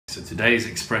So today's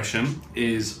expression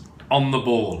is on the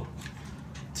ball.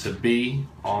 To be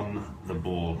on the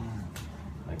ball.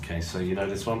 Okay, so you know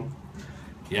this one?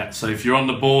 Yeah, so if you're on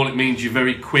the ball, it means you're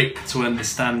very quick to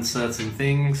understand certain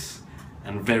things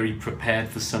and very prepared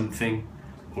for something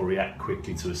or react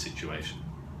quickly to a situation.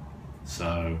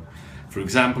 So, for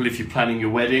example, if you're planning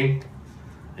your wedding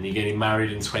and you're getting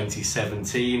married in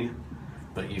 2017,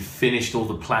 but you've finished all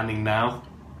the planning now,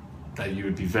 that you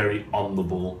would be very on the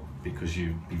ball because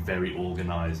you'd be very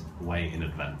organized way in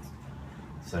advance.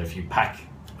 So if you pack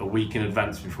a week in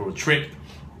advance before a trip,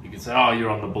 you can say, oh,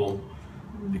 you're on the ball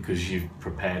because you've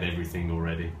prepared everything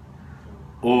already.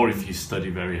 Or if you study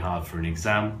very hard for an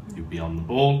exam, you'll be on the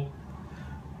ball.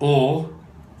 Or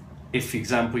if, for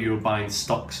example, you were buying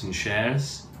stocks and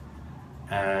shares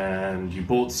and you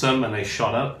bought some and they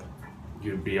shot up,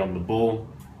 you'd be on the ball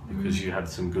because you had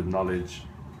some good knowledge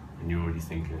and you're already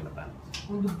thinking in advance.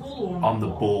 On the ball or on the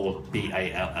ball?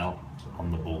 B-A-L-L,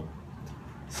 on the ball.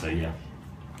 So yeah,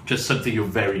 just something you're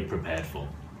very prepared for,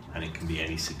 and it can be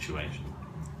any situation.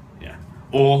 Yeah.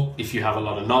 Or if you have a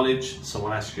lot of knowledge,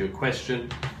 someone asks you a question,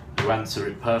 you answer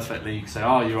it perfectly, you can say,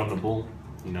 oh, you're on the ball,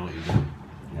 you know what you're doing.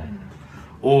 Yeah.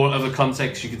 Or other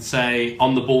contexts, you could say,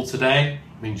 on the ball today,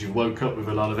 means you woke up with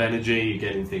a lot of energy, you're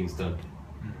getting things done.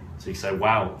 So you say,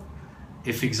 wow.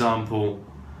 If, for example,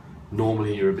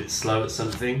 normally you're a bit slow at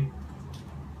something,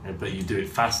 but you do it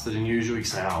faster than usual, you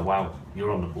say, oh wow,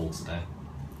 you're on the ball today.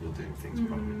 You're doing things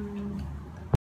properly.